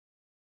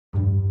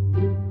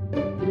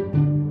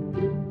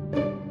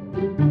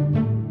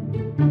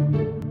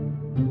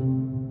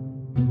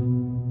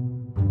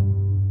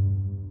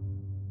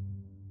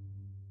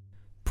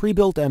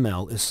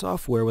PrebuiltML is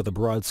software with a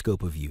broad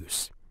scope of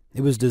use.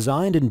 It was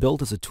designed and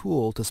built as a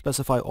tool to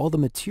specify all the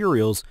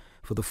materials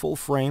for the full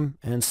frame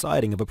and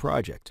siding of a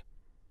project.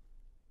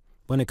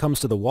 When it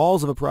comes to the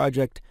walls of a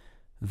project,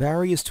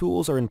 various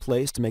tools are in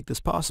place to make this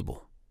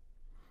possible.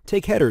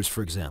 Take headers,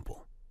 for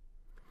example.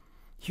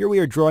 Here we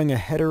are drawing a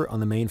header on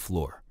the main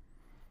floor.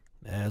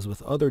 As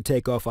with other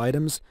takeoff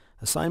items,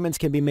 assignments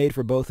can be made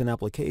for both an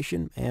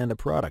application and a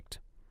product.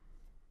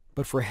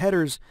 But for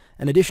headers,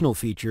 an additional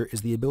feature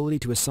is the ability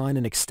to assign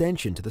an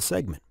extension to the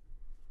segment.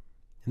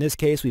 In this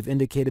case, we've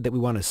indicated that we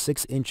want a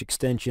 6-inch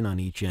extension on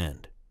each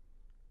end.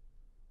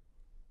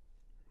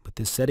 With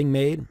this setting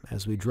made,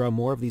 as we draw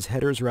more of these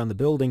headers around the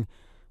building,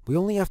 we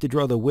only have to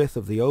draw the width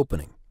of the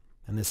opening,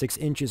 and the 6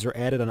 inches are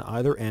added on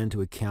either end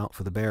to account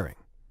for the bearing.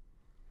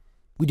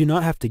 We do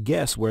not have to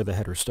guess where the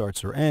header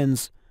starts or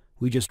ends,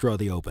 we just draw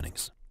the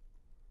openings.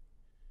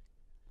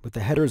 With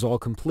the headers all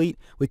complete,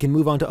 we can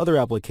move on to other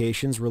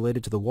applications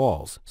related to the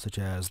walls, such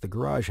as the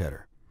garage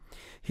header.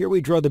 Here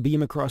we draw the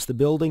beam across the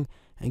building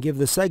and give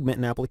the segment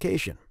an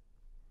application.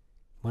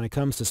 When it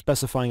comes to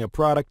specifying a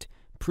product,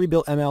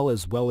 PrebuiltML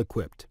is well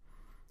equipped.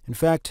 In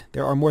fact,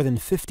 there are more than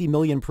 50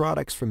 million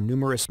products from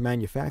numerous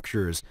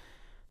manufacturers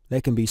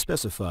that can be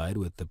specified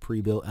with the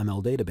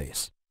PrebuiltML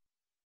database.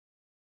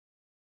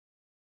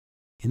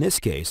 In this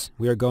case,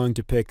 we are going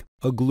to pick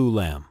a glue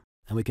lamb,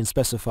 and we can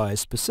specify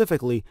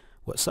specifically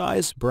what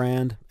size,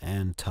 brand,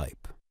 and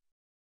type.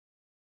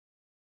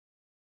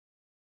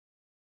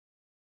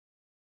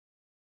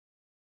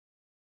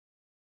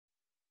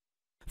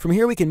 From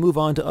here we can move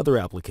on to other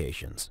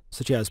applications,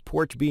 such as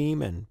Porch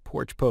Beam and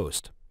Porch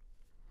Post.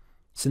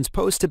 Since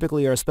posts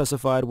typically are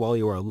specified while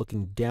you are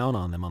looking down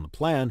on them on the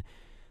plan,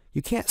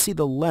 you can't see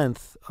the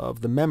length of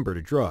the member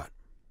to draw it.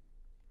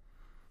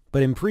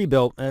 But in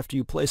Prebuilt, after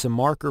you place a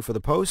marker for the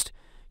post,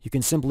 you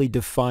can simply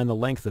define the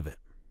length of it.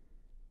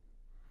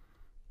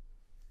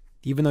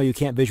 Even though you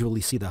can't visually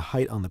see the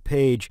height on the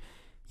page,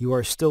 you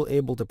are still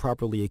able to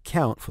properly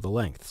account for the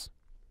lengths.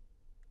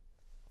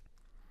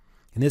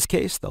 In this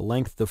case, the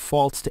length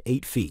defaults to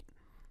 8 feet,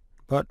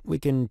 but we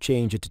can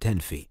change it to 10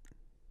 feet.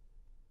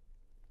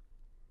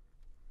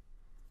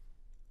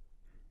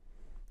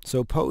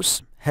 So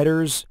posts,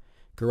 headers,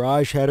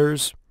 garage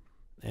headers,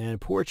 and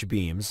porch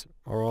beams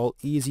are all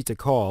easy to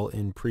call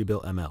in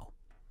PrebuiltML.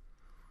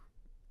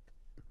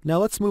 Now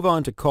let's move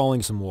on to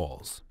calling some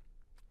walls.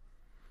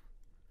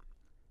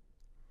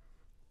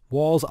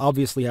 Walls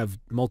obviously have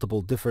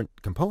multiple different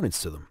components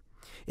to them.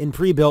 In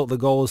Prebuilt, the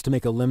goal is to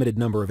make a limited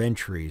number of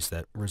entries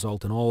that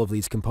result in all of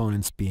these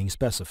components being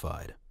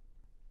specified.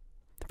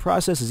 The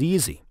process is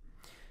easy.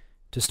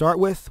 To start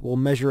with, we'll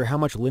measure how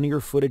much linear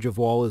footage of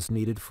wall is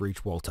needed for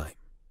each wall type.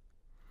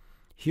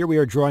 Here we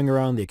are drawing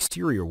around the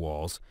exterior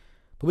walls,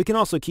 but we can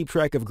also keep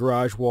track of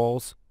garage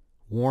walls,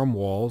 warm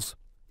walls,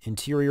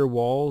 interior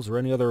walls, or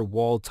any other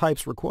wall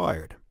types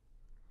required.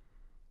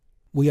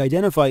 We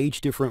identify each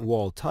different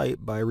wall type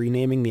by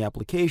renaming the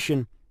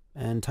application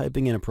and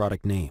typing in a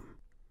product name.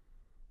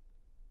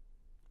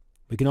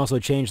 We can also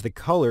change the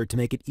color to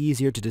make it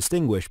easier to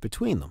distinguish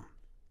between them.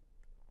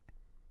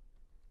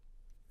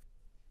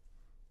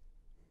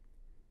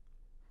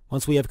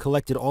 Once we have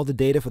collected all the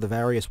data for the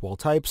various wall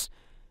types,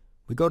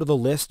 we go to the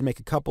list and make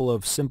a couple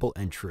of simple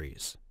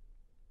entries.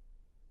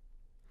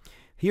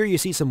 Here you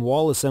see some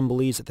wall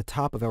assemblies at the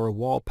top of our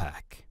wall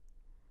pack.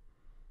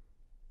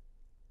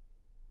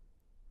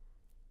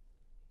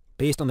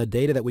 Based on the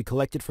data that we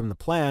collected from the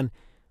plan,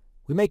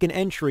 we make an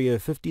entry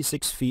of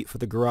 56 feet for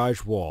the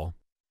garage wall,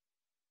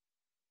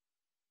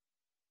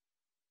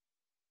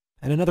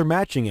 and another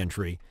matching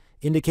entry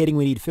indicating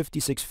we need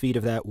 56 feet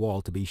of that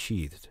wall to be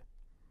sheathed.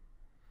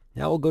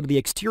 Now we'll go to the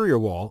exterior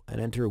wall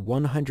and enter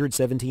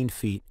 117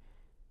 feet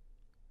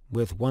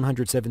with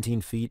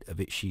 117 feet of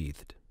it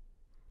sheathed.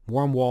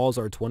 Warm walls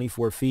are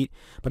 24 feet,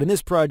 but in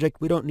this project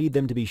we don't need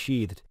them to be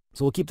sheathed,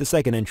 so we'll keep the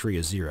second entry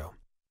as 0.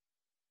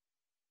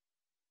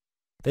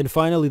 Then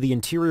finally the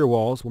interior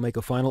walls will make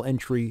a final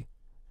entry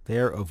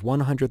there of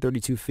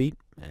 132 feet,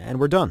 and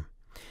we're done.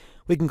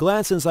 We can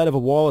glance inside of a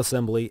wall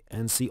assembly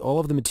and see all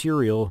of the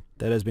material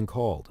that has been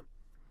called.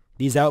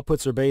 These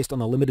outputs are based on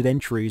the limited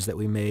entries that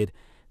we made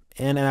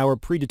and our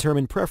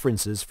predetermined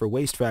preferences for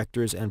waste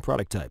factors and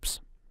product types.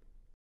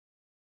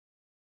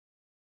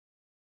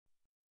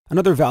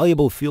 Another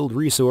valuable field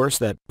resource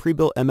that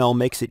PrebuiltML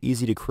makes it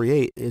easy to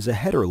create is a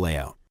header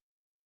layout.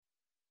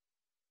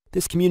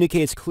 This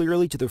communicates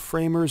clearly to the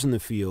framers in the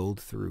field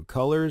through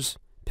colors,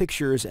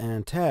 pictures,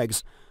 and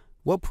tags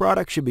what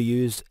products should be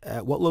used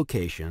at what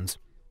locations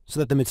so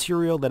that the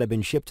material that had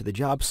been shipped to the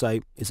job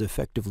site is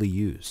effectively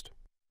used.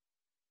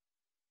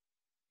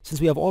 Since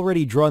we have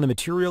already drawn the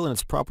material in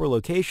its proper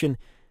location,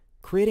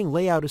 creating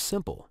layout is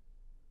simple.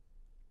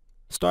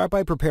 Start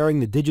by preparing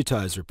the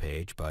digitizer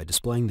page by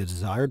displaying the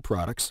desired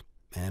products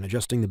and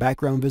adjusting the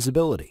background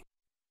visibility.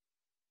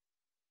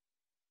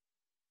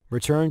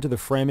 Return to the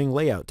Framing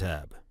Layout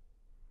tab.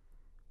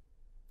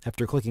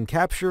 After clicking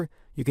Capture,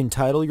 you can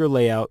title your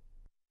layout,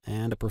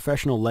 and a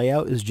professional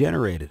layout is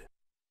generated,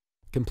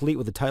 complete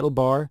with a title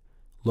bar,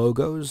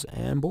 logos,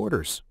 and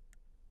borders.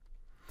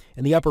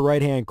 In the upper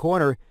right-hand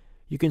corner,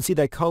 you can see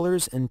that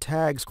colors and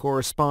tags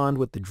correspond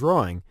with the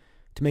drawing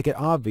to make it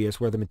obvious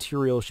where the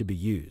material should be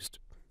used.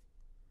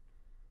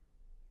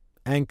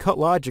 And cut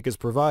logic is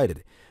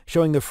provided,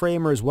 showing the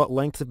framers what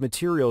length of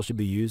material should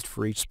be used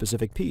for each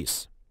specific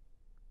piece.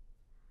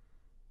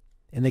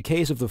 In the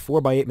case of the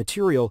 4x8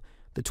 material,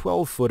 the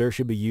 12-footer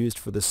should be used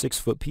for the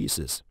 6-foot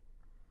pieces,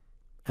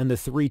 and the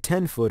 3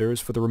 10-footers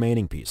for the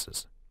remaining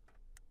pieces.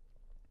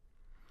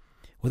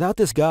 Without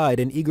this guide,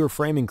 an eager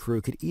framing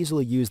crew could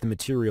easily use the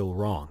material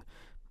wrong,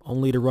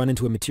 only to run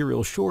into a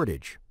material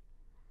shortage.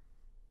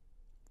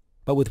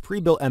 But with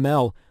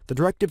PrebuiltML, the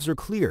directives are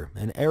clear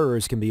and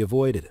errors can be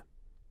avoided.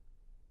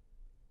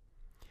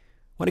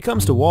 When it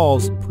comes to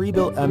walls,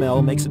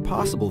 PrebuiltML makes it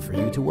possible for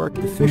you to work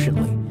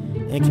efficiently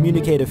and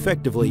communicate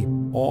effectively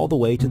all the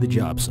way to the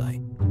job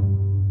site.